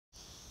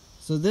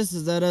So this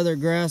is that other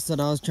grass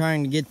that I was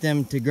trying to get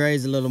them to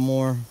graze a little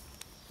more.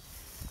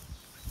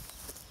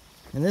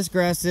 And this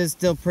grass is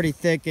still pretty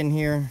thick in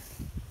here.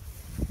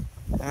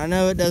 I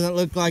know it doesn't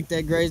look like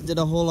they grazed it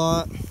a whole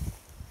lot,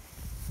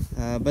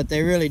 but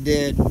they really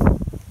did.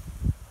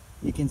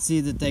 You can see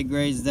that they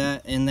grazed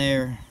that in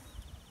there.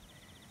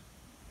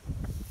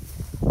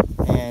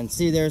 And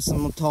see, there's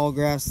some tall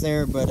grass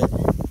there, but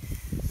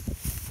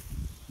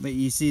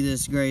you see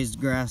this grazed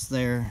grass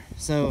there.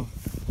 So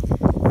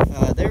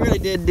they really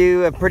did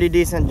do a pretty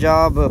decent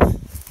job of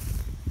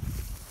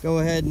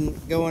going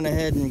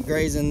ahead and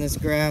grazing this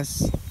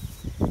grass.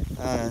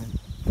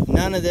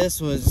 None of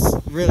this was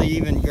really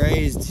even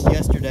grazed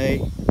yesterday.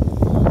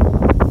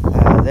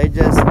 They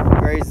just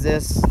grazed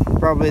this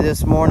probably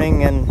this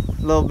morning and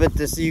a little bit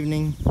this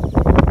evening.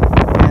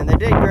 And they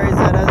did graze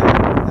that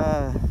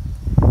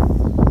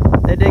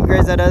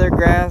other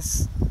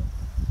grass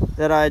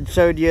that I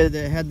showed you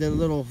that had the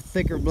little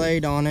thicker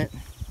blade on it.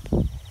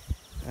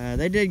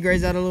 They did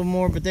graze that a little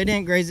more, but they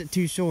didn't graze it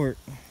too short.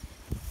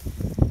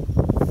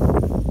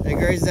 They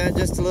grazed that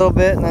just a little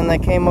bit, and then they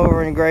came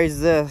over and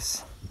grazed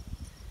this.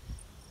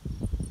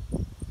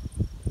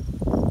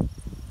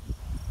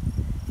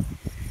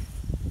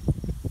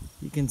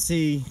 You can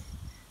see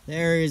the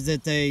areas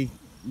that they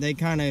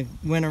kind of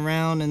went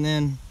around, and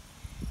then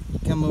you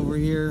come over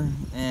here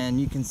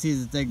and you can see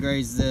that they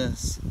grazed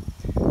this.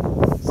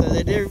 So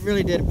they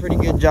really did a pretty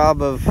good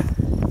job of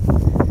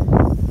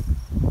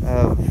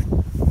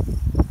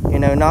you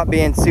know, not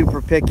being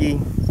super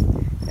picky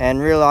and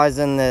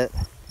realizing that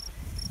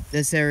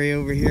this area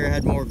over here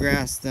had more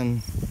grass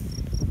than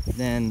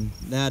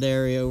that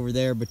area over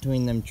there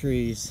between them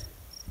trees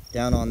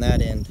down on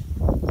that end,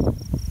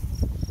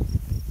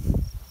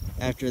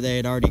 after they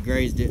had already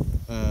grazed it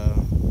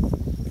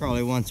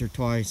probably once or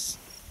twice.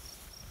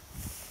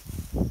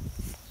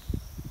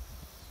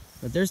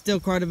 But there's still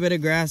quite a bit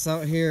of grass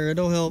out here.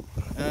 It'll help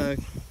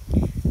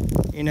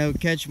you know,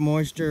 catch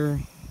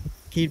moisture,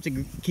 keep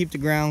the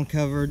ground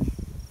covered.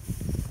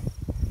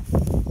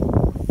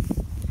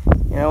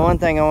 You know, one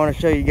thing I want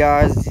to show you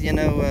guys, you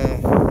know,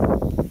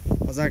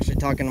 I was actually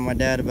talking to my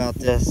dad about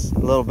this a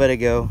little bit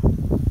ago.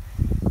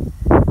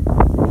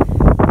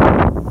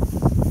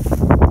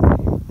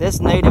 This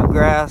native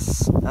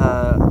grass,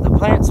 the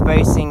plant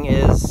spacing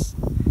is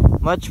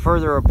much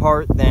further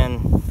apart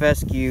than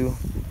fescue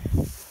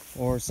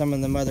or some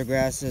of the other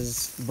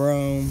grasses,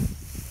 brome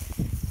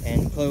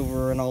and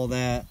clover and all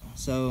that.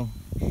 So,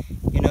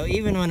 you know,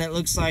 even when it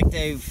looks like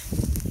they've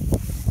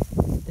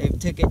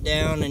took it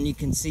down and you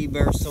can see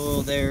bare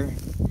soil there,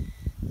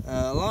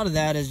 a lot of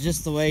that is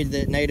just the way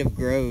that native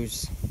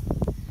grows.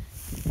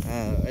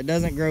 It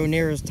doesn't grow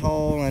near as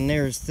tall and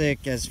near as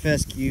thick as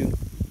fescue.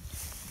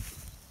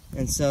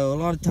 And so a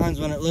lot of times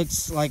when it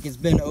looks like it's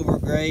been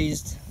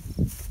overgrazed,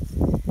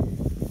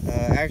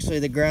 actually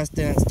the grass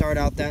didn't start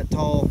out that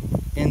tall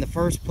in the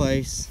first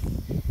place,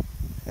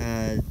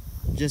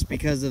 just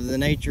because of the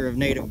nature of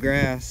native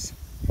grass.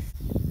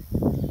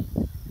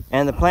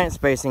 And the plant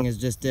spacing is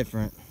just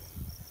different.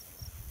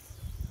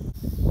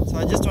 So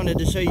I just wanted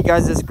to show you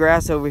guys this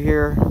grass over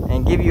here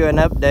and give you an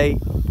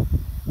update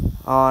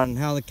on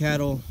how the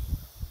cattle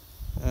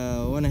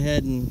went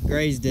ahead and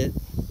grazed it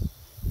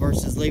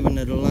versus leaving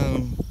it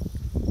alone.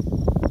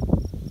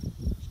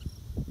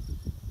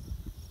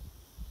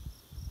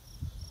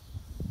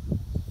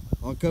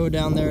 I'll go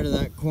down there to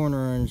that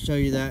corner and show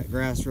you that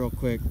grass real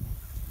quick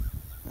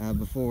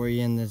before we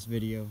end this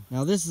video.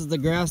 Now this is the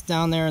grass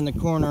down there in the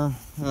corner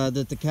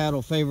that the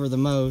cattle favor the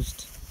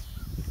most.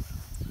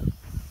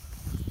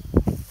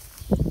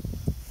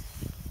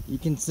 You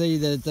can see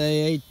that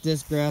they ate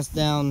this grass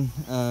down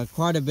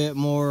quite a bit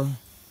more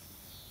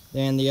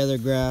than the other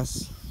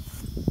grass.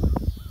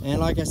 And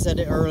like I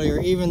said earlier,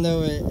 even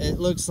though it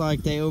looks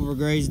like they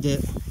overgrazed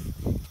it,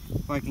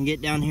 if I can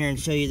get down here and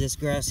show you this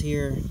grass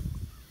here,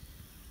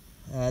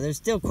 there's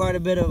still quite a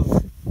bit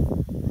of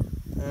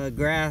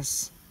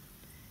grass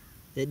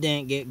that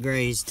didn't get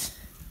grazed.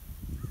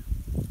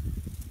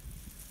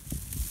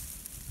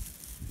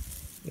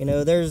 You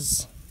know,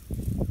 there's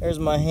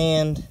my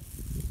hand,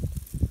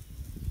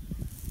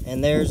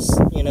 and there's,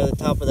 you know, the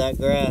top of that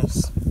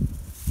grass.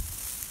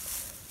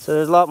 So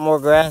there's a lot more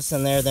grass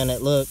in there than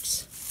it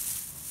looks,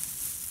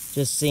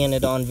 just seeing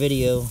it on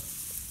video.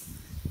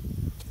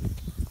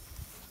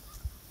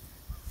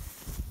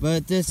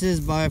 But this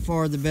is by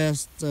far the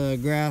best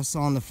grass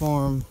on the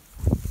farm.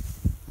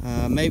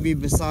 Maybe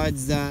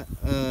besides that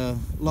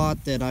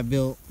lot that I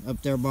built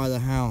up there by the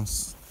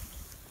house.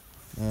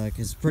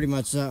 Because pretty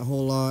much that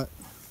whole lot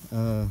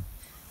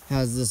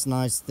has this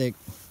nice thick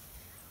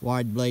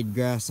wide blade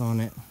grass on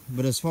it.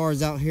 But as far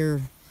as out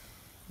here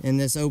in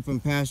this open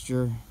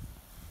pasture,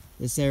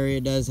 this area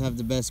does have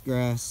the best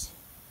grass.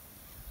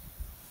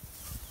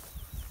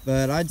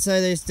 But I'd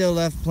say they still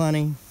left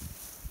plenty.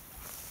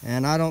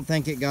 And I don't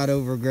think it got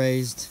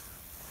overgrazed.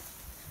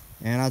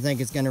 And I think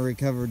it's going to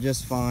recover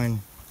just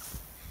fine.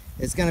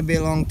 It's going to be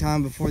a long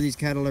time before these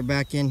cattle are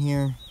back in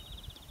here,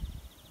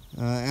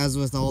 as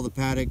with all the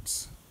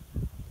paddocks.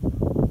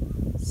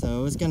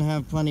 So it's going to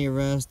have plenty of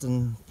rest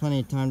and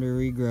plenty of time to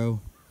regrow.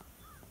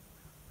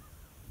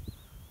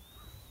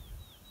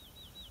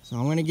 So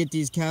I'm going to get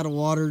these cattle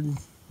watered,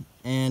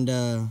 and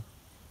I'm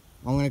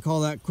going to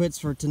call that quits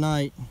for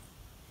tonight.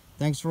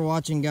 Thanks for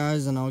watching,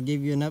 guys, and I'll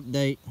give you an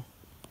update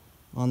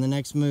on the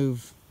next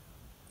move.